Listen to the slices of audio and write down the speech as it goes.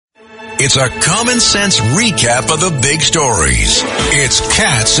It's a common sense recap of the big stories. It's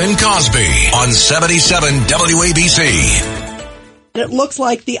Katz and Cosby on 77 WABC. It looks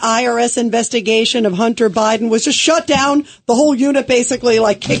like the IRS investigation of Hunter Biden was just shut down. The whole unit basically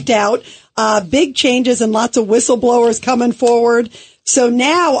kicked out. Big changes and lots of whistleblowers coming forward. So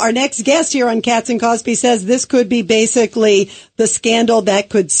now our next guest here on Katz and Cosby says this could be basically the scandal that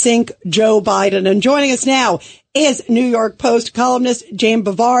could sink Joe Biden. And joining us now is New York Post columnist James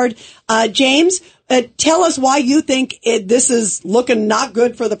Bovard. James, tell us why you think this is looking not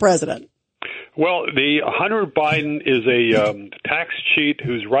good for the president. Well, the Hunter Biden is a tax cheat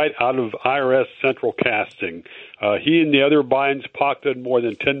who's right out of IRS central casting. He and the other Bidens pocketed more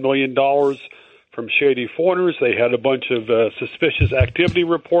than $10 million from shady foreigners. They had a bunch of suspicious activity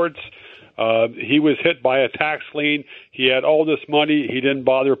reports. He was hit by a tax lien. He had all this money. He didn't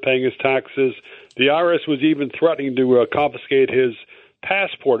bother paying his taxes. The IRS was even threatening to confiscate his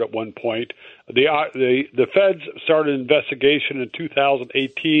passport at one point. The feds started an investigation in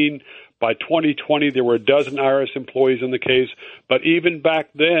 2018. By 2020, there were a dozen IRS employees in the case, but even back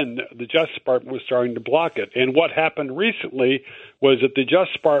then, the Justice Department was starting to block it. And what happened recently was that the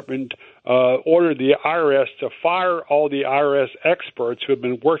Justice Department ordered the IRS to fire all the IRS experts who have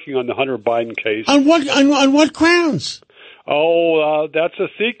been working on the Hunter Biden case. On what grounds? Oh, that's a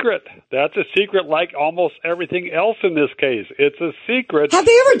secret. That's a secret, like almost everything else in this case. It's a secret. Have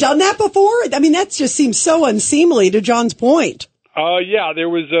they ever done that before? I mean, that just seems so unseemly, to John's point. Yeah, there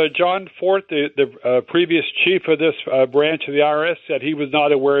was John Fort, the previous chief of this branch of the IRS, said he was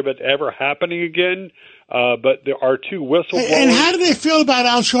not aware of it ever happening again. But there are two whistleblowers. And how do they feel about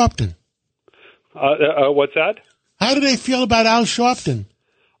Al Sharpton? What's that? How do they feel about Al Sharpton?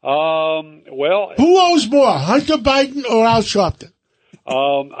 Well, who owes more, Hunter Biden or Al Sharpton?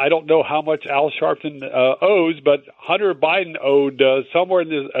 I don't know how much Al Sharpton owes, but Hunter Biden owed somewhere in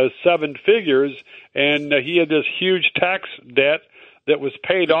the seven figures, and he had this huge tax debt that was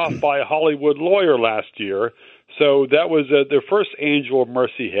paid off by a Hollywood lawyer last year. So that was the first angel of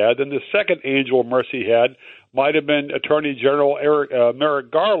mercy he had. And the second angel of mercy he had might have been Attorney General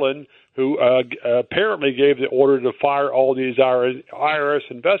Merrick Garland, who apparently gave the order to fire all these IRS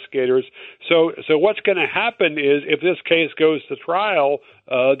investigators. So what's going to happen is if this case goes to trial,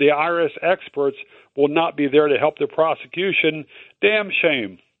 the IRS experts will not be there to help the prosecution. Damn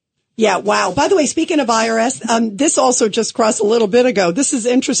shame. Yeah, wow. By the way, speaking of IRS, this also just crossed a little bit ago. This is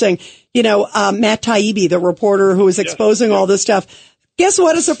interesting. Matt Taibbi, the reporter who was exposing all this stuff. Guess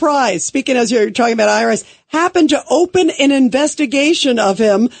what? A surprise. Speaking as you're talking about IRS, happened to open an investigation of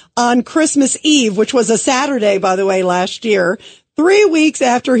him on Christmas Eve, which was a Saturday, by the way, last year, 3 weeks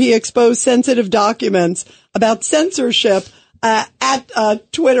after he exposed sensitive documents about censorship at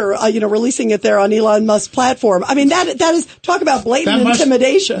Twitter, releasing it there on Elon Musk's platform. I mean, that is, talk about blatant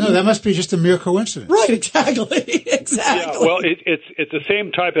intimidation. No, that must be just a mere coincidence. Right, exactly. Yeah, well, it's the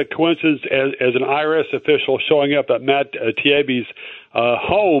same type of coincidence as an IRS official showing up at Matt Taibbi's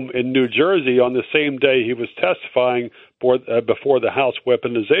home in New Jersey on the same day he was testifying before the House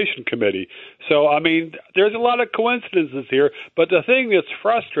Weaponization Committee. So, I mean, there's a lot of coincidences here, but the thing that's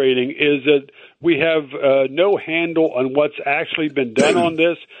frustrating is that we have no handle on what's actually been done on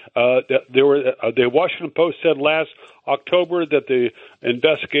this. The Washington Post said last October that the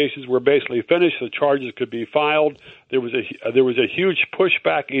investigations were basically finished, the charges could be filed. There was a huge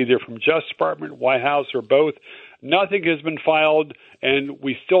pushback either from Justice Department, White House, or both. Nothing has been filed, and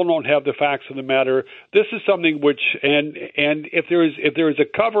we still don't have the facts of the matter. This is something which, and if there is a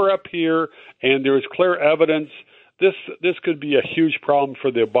cover up here, and there is clear evidence, this could be a huge problem for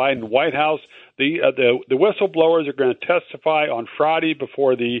the Biden White House. The whistleblowers are going to testify on Friday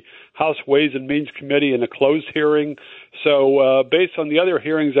before the House Ways and Means Committee in a closed hearing. So based on the other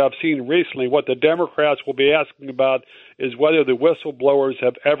hearings I've seen recently, what the Democrats will be asking about is whether the whistleblowers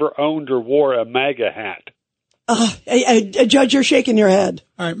have ever owned or wore a MAGA hat. Judge, you're shaking your head.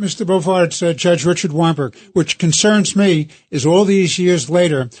 All right, Mr. Bovard, Judge Richard Weinberg, which concerns me is all these years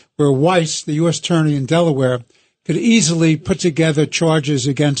later where Weiss, the U.S. Attorney in Delaware, could easily put together charges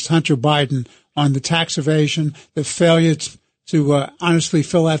against Hunter Biden on the tax evasion, the failure to honestly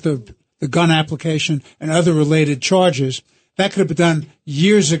fill out the gun application, and other related charges. That could have been done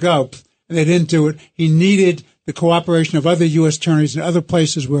years ago, and they didn't do it. He needed the cooperation of other U.S. attorneys in other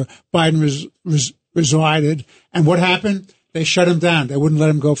places where Biden resided. And what happened? They shut him down. They wouldn't let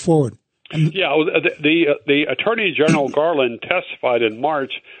him go forward. Yeah, the Attorney General Garland testified in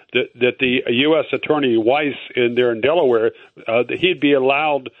March that the U.S. Attorney Weiss in Delaware, that he'd be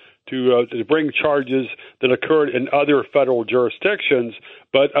allowed to bring charges that occurred in other federal jurisdictions.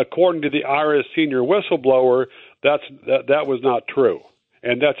 But according to the IRS senior whistleblower, that was not true.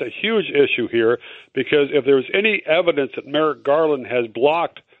 And that's a huge issue here, because if there's any evidence that Merrick Garland has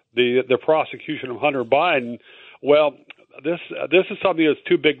blocked the prosecution of Hunter Biden, well, this is something that's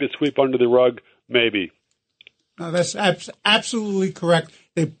too big to sweep under the rug, maybe. No, that's absolutely correct.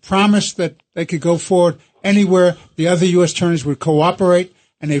 They promised that they could go forward anywhere the other U.S. attorneys would cooperate,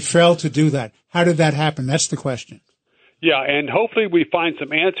 and they failed to do that. How did that happen? That's the question. Yeah, and hopefully we find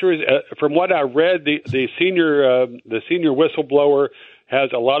some answers. From what I read, the senior whistleblower has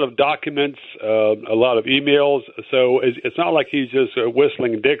a lot of documents, a lot of emails. So it's not like he's just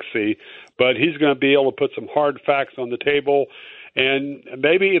whistling Dixie, but he's going to be able to put some hard facts on the table. And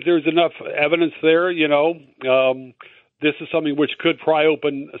maybe if there's enough evidence there, this is something which could pry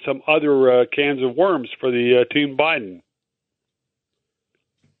open some other cans of worms for the Team Biden.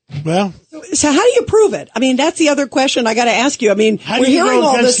 Well, so how do you prove it? I mean, that's the other question I got to ask you. I mean, how we're do you hearing go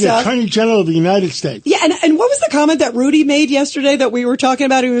all this against the stuff. Attorney General of the United States? Yeah, and what was the comment that Rudy made yesterday that we were talking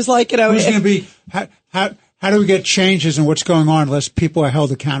about? He was like, who's going to be how do we get changes in what's going on unless people are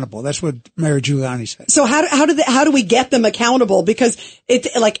held accountable? That's what Mayor Giuliani said. So how do we get them accountable? Because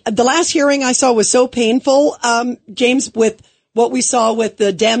it's like the last hearing I saw was so painful, James, with what we saw with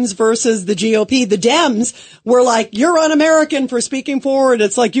the Dems versus the GOP. The Dems were like, you're un-American for speaking forward.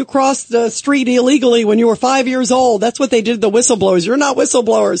 It's like you crossed the street illegally when you were 5 years old. That's what they did to the whistleblowers. You're not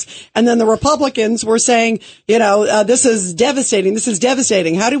whistleblowers. And then the Republicans were saying, this is devastating. This is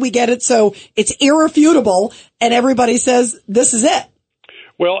devastating. How do we get it so it's irrefutable and everybody says this is it?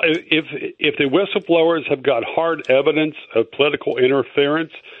 Well, if the whistleblowers have got hard evidence of political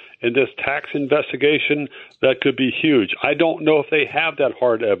interference in this tax investigation, that could be huge. I don't know if they have that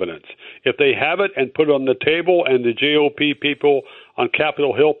hard evidence. If they have it and put it on the table, and the GOP people on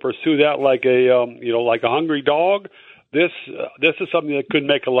Capitol Hill pursue that like a hungry dog, this is something that could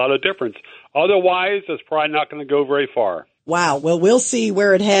make a lot of difference. Otherwise, it's probably not going to go very far. Wow. Well, we'll see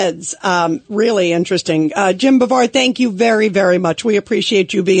where it heads. Really interesting. Jim Bovard, thank you very, very much. We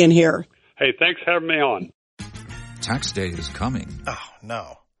appreciate you being here. Hey, thanks for having me on. Tax day is coming. Oh,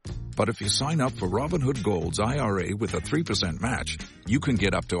 no. But if you sign up for Robinhood Gold's IRA with a 3% match, you can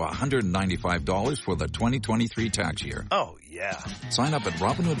get up to $195 for the 2023 tax year. Oh, yeah. Sign up at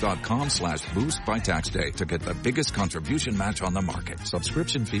Robinhood.com/boost by tax day to get the biggest contribution match on the market.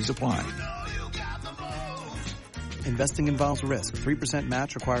 Subscription fees apply. Investing involves risk. 3%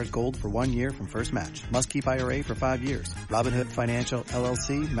 match requires gold for 1 year from first match. Must keep IRA for 5 years. Robinhood Financial,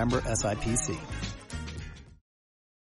 LLC, member SIPC.